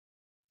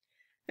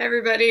Hi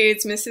everybody,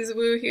 it's Mrs.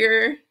 Wu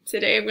here.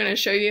 Today I'm going to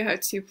show you how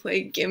to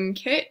play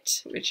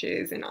GimKit, which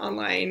is an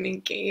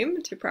online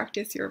game to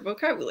practice your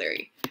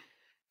vocabulary.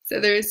 So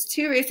there's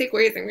two basic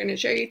ways I'm going to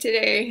show you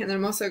today, and then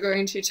I'm also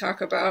going to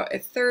talk about a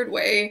third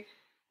way,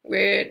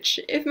 which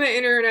if my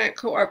internet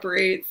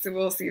cooperates,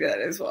 we'll see that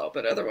as well,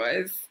 but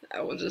otherwise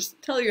I will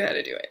just tell you how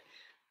to do it.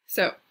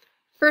 So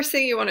first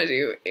thing you want to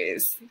do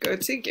is go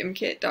to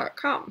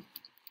GimKit.com.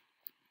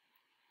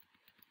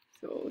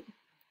 So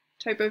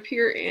type up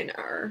here in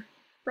our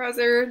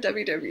browser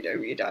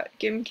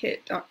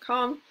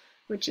www.gimkit.com,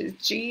 which is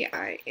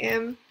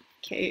GimKit.com.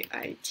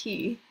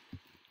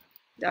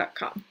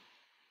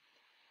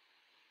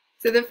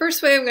 So the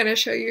first way I'm going to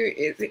show you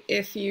is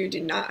if you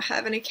do not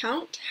have an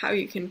account, how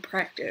you can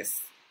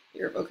practice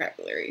your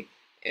vocabulary.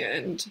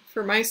 And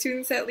for my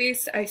students at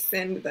least, I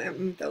send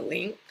them the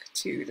link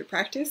to the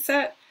practice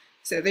set,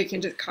 so they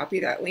can just copy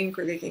that link,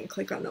 or they can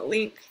click on the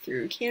link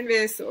through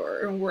Canvas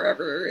or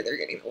wherever they're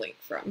getting the link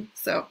from.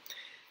 So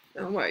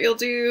what you'll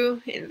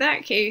do in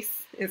that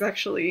case is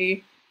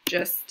actually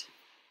just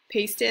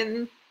paste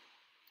in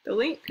the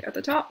link at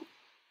the top.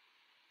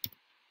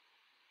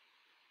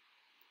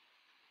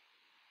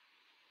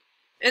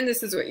 And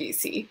this is what you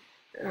see.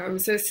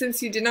 So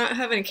since you do not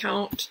have an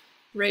account,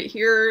 right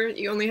here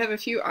you only have a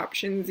few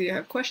options. You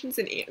have questions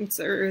and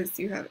answers,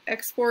 you have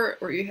export,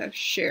 or you have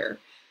share.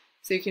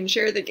 So you can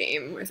share the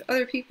game with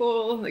other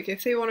people, like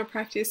if they want to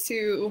practice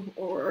too,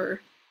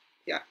 or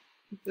yeah,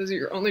 those are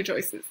your only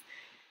choices.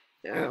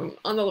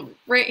 On the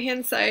right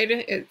hand side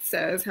it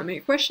says how many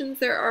questions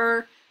there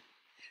are.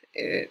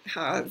 It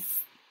has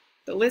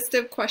the list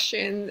of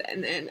questions,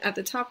 and then at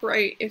the top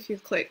right, if you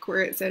click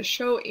where it says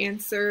show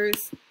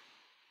answers,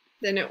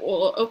 then it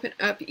will open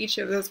up each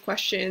of those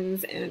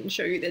questions and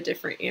show you the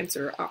different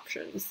answer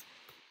options.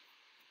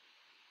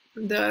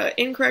 The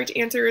incorrect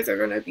answers are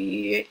going to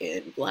be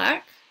in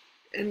black,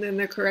 and then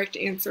the correct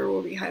answer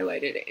will be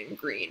highlighted in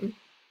green,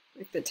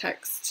 like the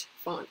text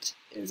font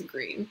is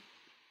green.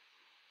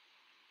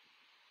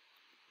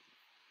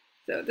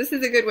 So this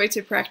is a good way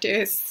to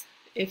practice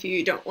if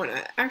you don't want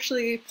to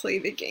actually play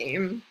the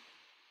game.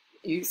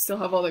 You still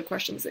have all the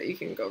questions that you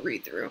can go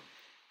read through.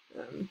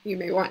 You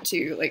may want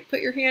to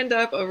put your hand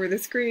up over the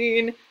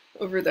screen,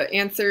 over the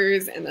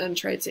answers, and then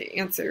try to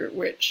answer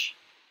which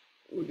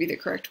would be the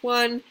correct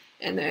one,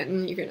 and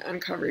then you can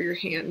uncover your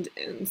hand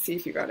and see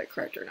if you got it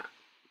correct or not.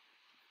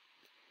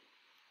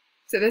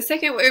 So the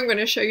second way I'm going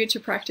to show you to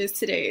practice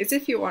today is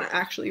if you want to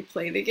actually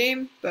play the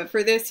game, but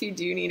for this you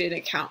do need an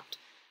account.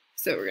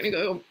 So we're going to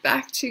go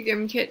back to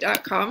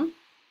GimKit.com,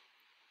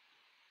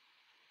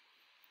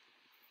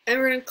 and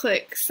we're going to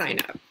click sign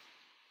up.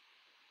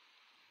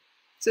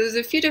 So there's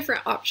a few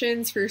different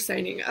options for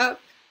signing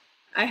up.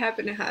 I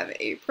happen to have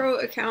a pro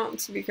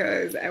account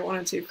because I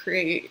wanted to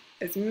create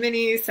as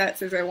many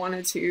sets as I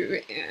wanted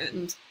to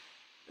and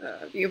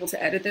be able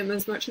to edit them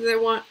as much as I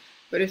want.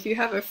 But if you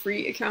have a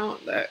free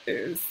account, that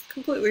is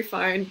completely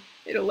fine.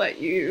 It'll let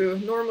you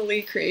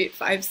normally create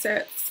 5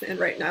 sets, and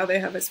right now they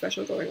have a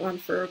special going on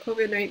for a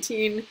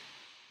COVID-19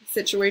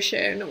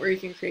 situation where you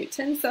can create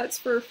 10 sets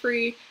for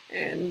free,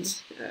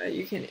 and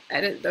you can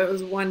edit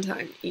those one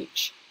time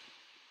each.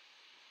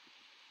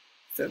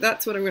 So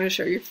that's what I'm going to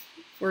show you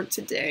for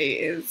today,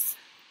 is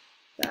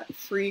that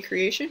free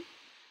creation.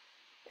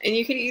 And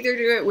you can either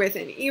do it with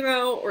an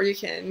email or you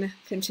can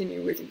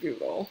continue with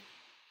Google.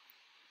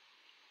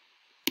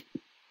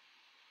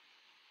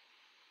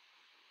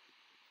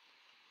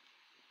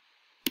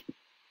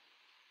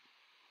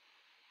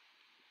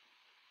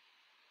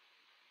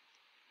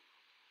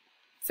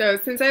 So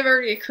since I've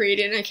already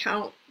created an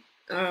account,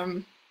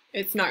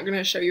 it's not going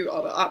to show you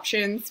all the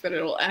options, but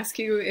it'll ask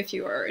you if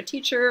you are a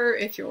teacher,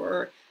 if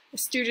you're a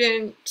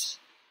student,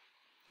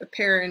 a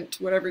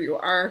parent, whatever you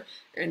are,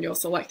 and you'll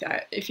select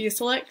that. If you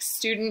select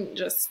student,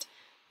 just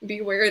be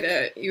aware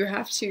that you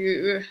have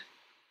to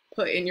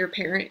put in your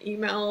parent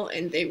email,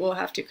 and they will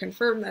have to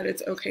confirm that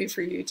it's okay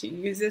for you to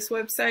use this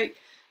website.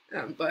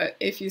 But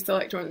if you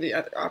select one of the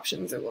other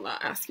options, it will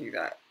not ask you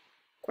that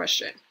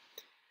question.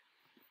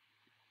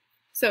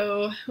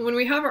 So when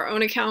we have our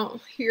own account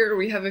here,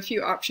 we have a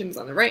few options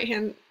on the right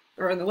hand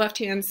or on the left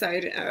hand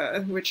side,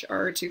 which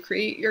are to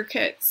create your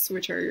kits,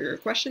 which are your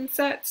question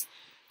sets.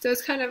 So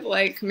it's kind of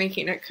like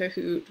making a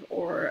Kahoot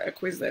or a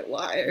Quizlet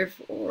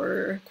Live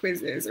or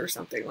quizzes or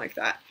something like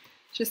that.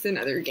 Just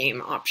another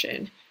game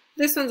option.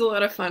 This one's a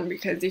lot of fun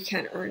because you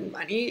can earn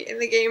money in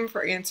the game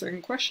for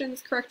answering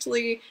questions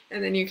correctly,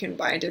 and then you can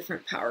buy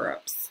different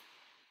power-ups.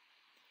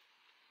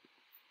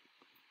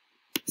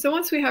 So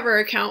once we have our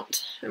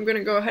account, I'm going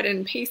to go ahead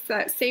and paste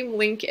that same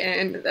link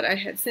in that I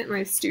had sent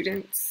my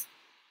students.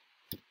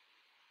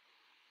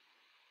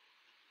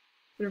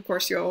 And of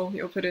course you'll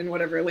put in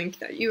whatever link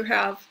that you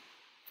have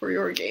for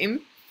your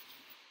game.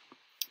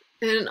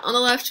 And on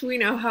the left we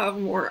now have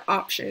more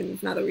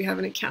options now that we have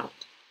an account.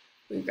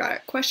 We've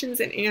got questions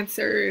and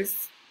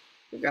answers,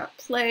 we've got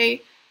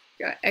play,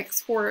 we've got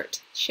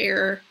export,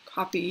 share,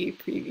 copy,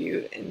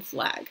 preview, and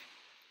flag.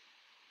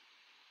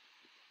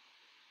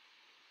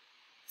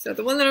 So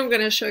the one that I'm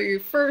going to show you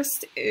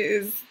first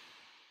is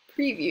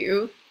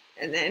preview,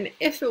 And then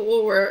if it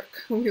will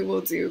work, we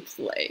will do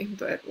play,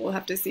 but we'll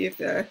have to see if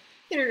the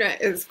internet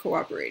is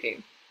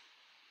cooperating.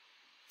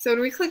 So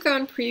when we click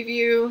on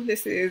preview,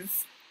 this is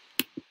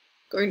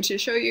going to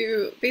show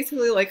you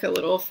basically like a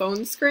little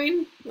phone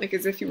screen, like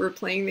as if you were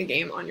playing the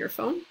game on your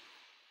phone.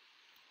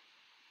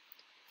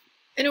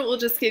 And it will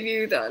just give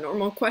you the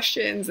normal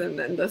questions and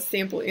then the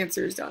sample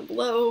answers down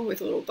below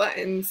with little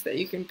buttons that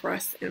you can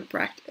press and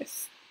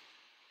practice.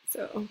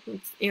 So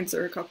let's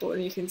answer a couple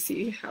and you can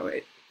see how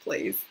it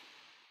plays.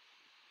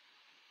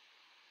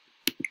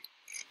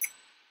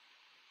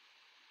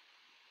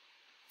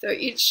 So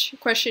each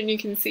question you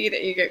can see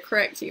that you get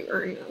correct, you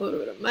earn a little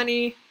bit of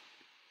money.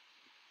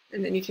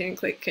 And then you can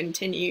click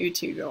continue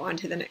to go on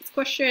to the next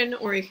question,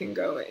 or you can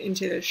go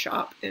into the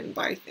shop and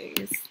buy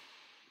things.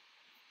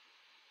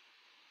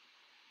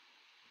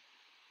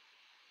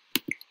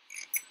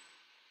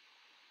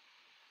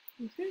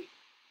 Okay.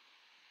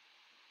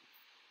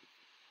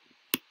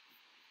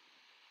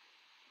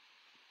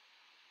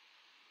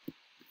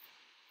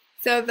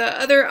 So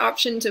the other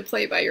option to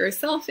play by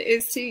yourself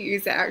is to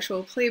use the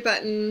actual play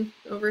button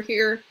over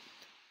here,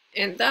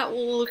 and that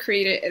will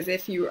create it as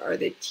if you are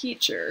the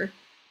teacher,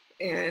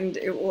 and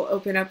it will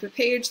open up a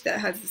page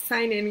that has a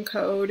sign-in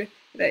code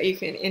that you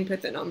can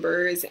input the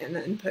numbers and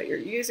then put your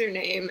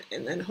username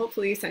and then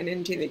hopefully sign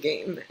into the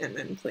game and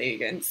then play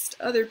against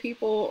other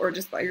people or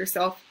just by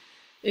yourself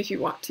if you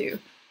want to.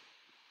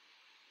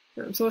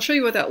 So I'll show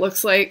you what that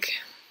looks like,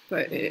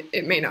 but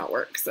it may not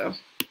work. So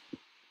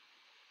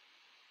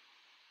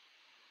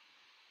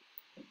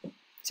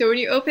when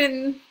you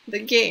open the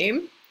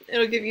game,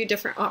 it'll give you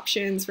different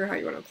options for how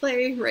you want to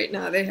play. Right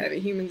now they have a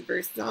humans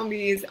versus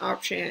zombies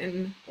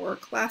option or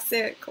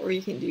classic, or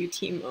you can do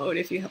team mode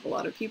if you have a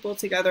lot of people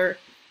together.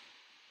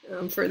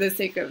 For the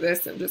sake of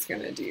this, I'm just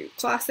going to do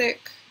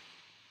classic,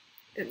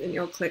 and then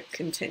you'll click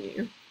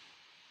continue.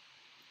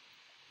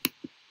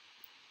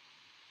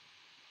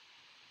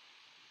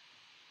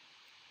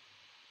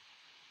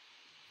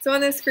 So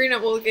on this screen,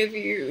 it will give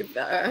you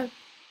the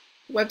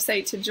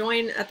website to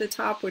join at the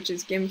top, which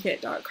is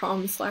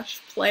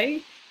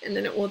gimkit.com/play, and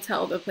then it will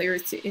tell the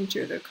players to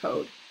enter the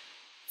code.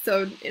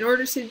 So in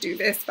order to do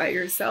this by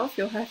yourself,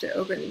 you'll have to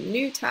open a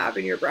new tab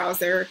in your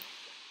browser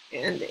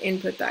and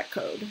input that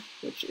code,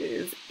 which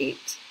is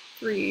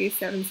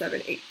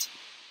 83778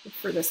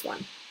 for this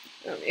one.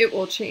 It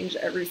will change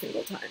every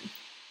single time.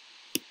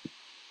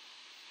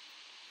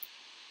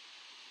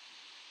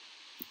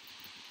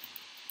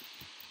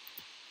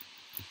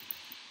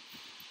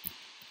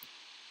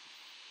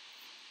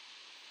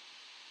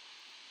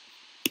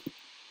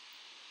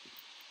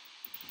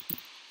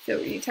 So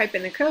you type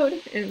in the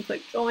code and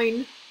click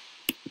join,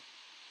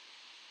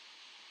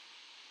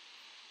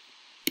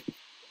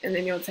 and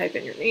then you'll type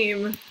in your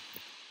name,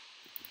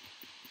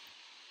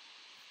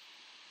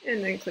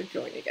 and then click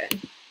join again.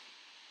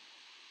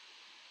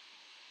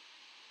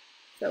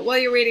 So while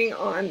you're waiting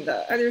on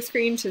the other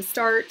screen to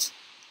start,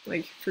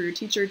 like for your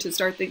teacher to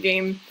start the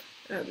game,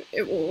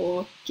 it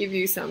will give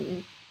you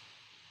some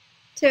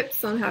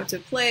tips on how to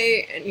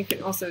play, and you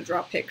can also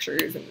draw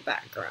pictures in the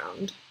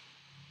background.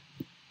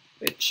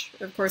 Which,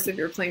 of course, if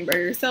you're playing by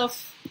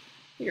yourself,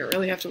 you don't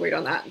really have to wait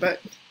on that,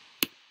 but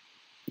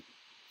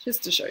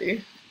just to show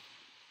you.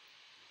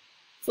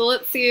 So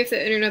let's see if the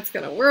internet's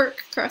going to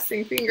work,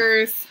 crossing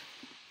fingers.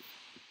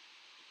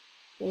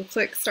 We'll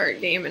click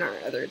Start Game in our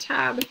other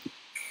tab.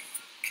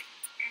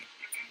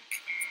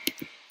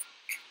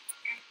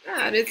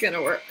 It is going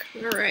to work.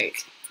 All right.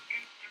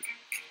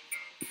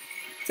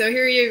 So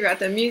here you've got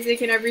the music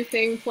and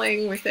everything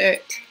playing with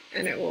it.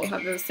 And it will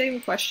have those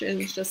same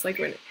questions, just like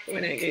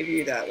when I gave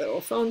you that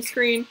little phone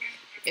screen,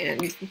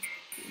 and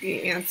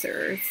the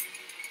answers.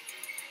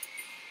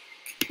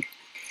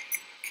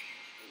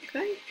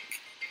 Okay.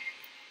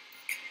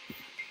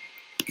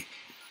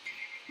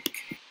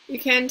 You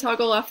can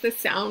toggle off the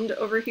sound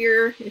over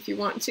here if you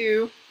want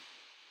to.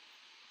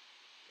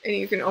 And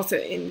you can also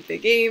end the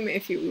game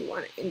if you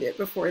want to end it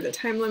before the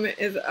time limit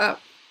is up.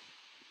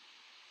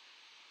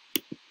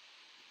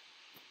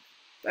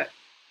 But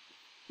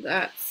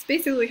that's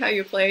basically how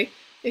you play.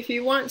 If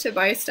you want to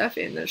buy stuff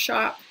in the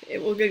shop,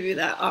 it will give you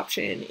that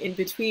option in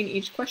between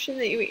each question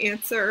that you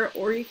answer,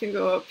 or you can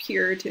go up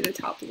here to the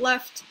top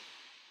left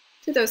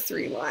to those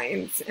 3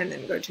 lines and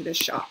then go to the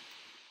shop.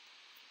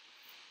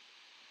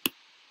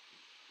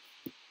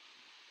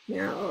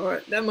 Now,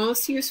 the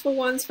most useful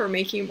ones for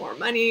making more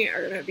money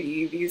are going to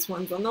be these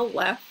ones on the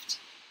left,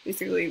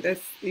 basically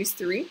these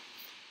 3.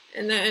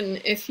 And then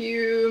if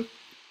you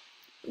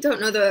don't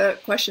know the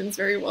questions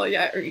very well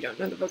yet, or you don't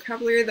know the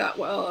vocabulary that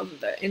well,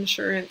 the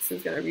insurance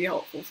is going to be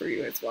helpful for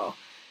you as well.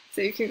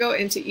 So you can go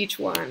into each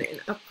one and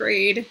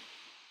upgrade.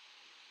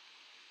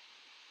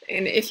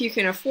 And if you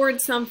can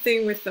afford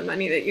something with the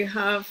money that you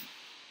have,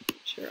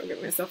 sure, I'll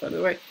get myself out of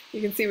the way.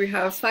 You can see we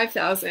have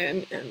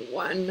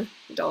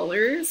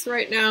 $5,001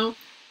 right now.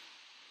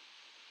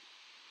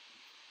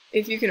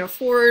 If you can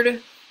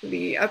afford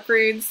the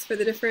upgrades for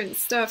the different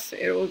stuff,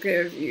 it will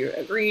give you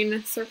a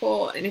green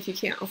circle, and if you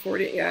can't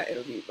afford it yet,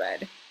 it'll be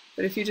red.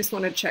 But if you just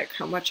want to check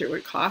how much it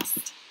would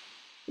cost,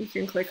 you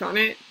can click on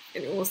it,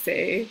 and it will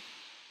say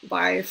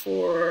buy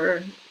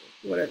for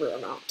whatever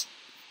amount.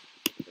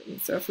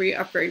 So if we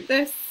upgrade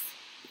this,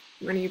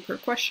 money per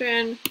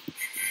question,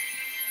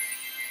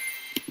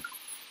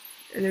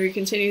 and then we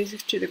continue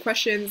to the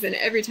questions, and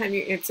every time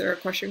you answer a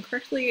question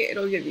correctly,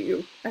 it'll give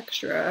you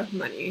extra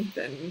money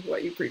than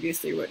what you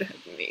previously would have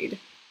made.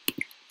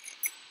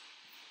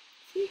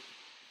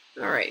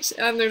 All right,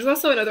 there's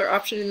also another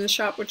option in the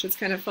shop, which is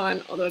kind of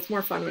fun, although it's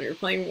more fun when you're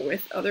playing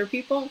with other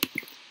people,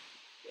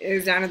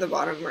 is down at the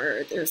bottom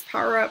where there's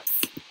power-ups.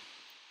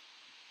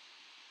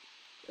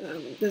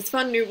 This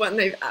fun new one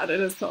they've added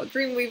is called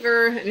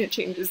Dreamweaver, and it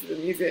changes the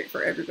music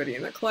for everybody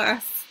in the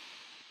class.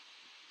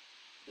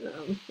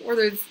 Or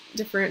there's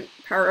different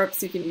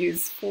power-ups you can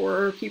use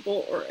for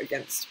people or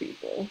against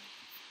people.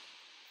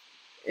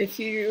 If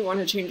you want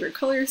to change your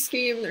color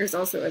scheme, there's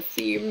also a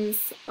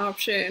themes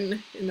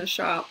option in the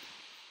shop,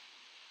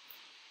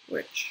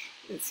 which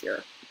is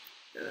here.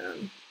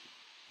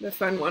 The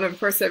fun one, of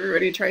course,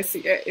 everybody tries to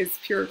get is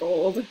pure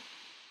gold,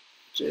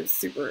 which is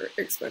super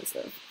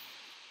expensive.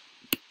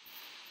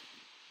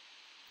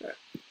 But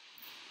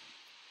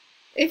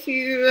if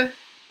you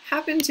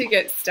happen to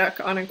get stuck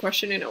on a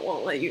question and it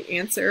won't let you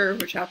answer,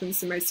 which happens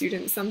to my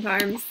students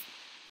sometimes,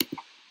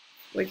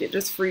 like it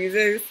just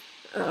freezes,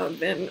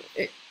 then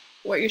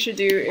what you should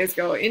do is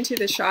go into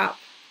the shop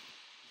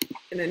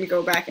and then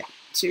go back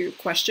to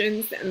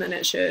questions, and then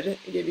it should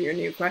give you a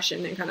new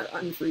question and kind of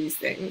unfreeze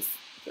things.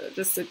 So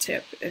just a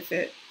tip if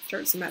it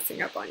starts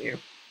messing up on you.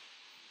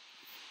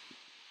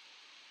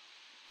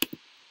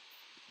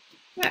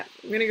 Yeah,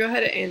 I'm going to go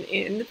ahead and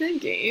end the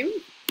game.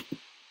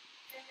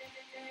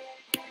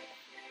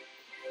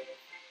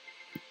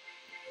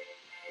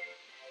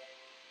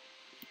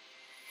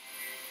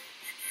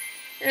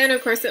 And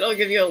of course it'll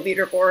give you a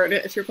leaderboard.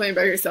 If you're playing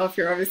by yourself,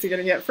 you're obviously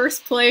going to get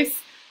first place,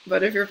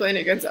 but if you're playing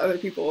against other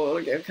people,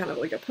 it'll give kind of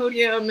like a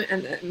podium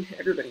and then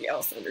everybody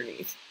else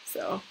underneath.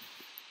 So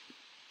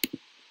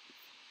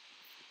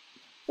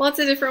lots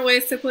of different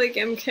ways to play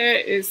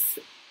GimKit. Is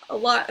a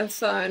lot of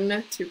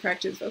fun to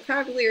practice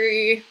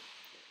vocabulary,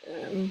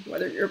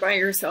 whether you're by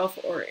yourself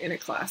or in a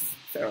class.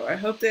 So I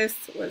hope this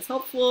was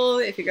helpful.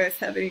 If you guys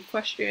have any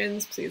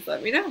questions, please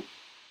let me know.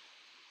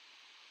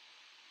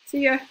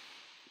 See ya!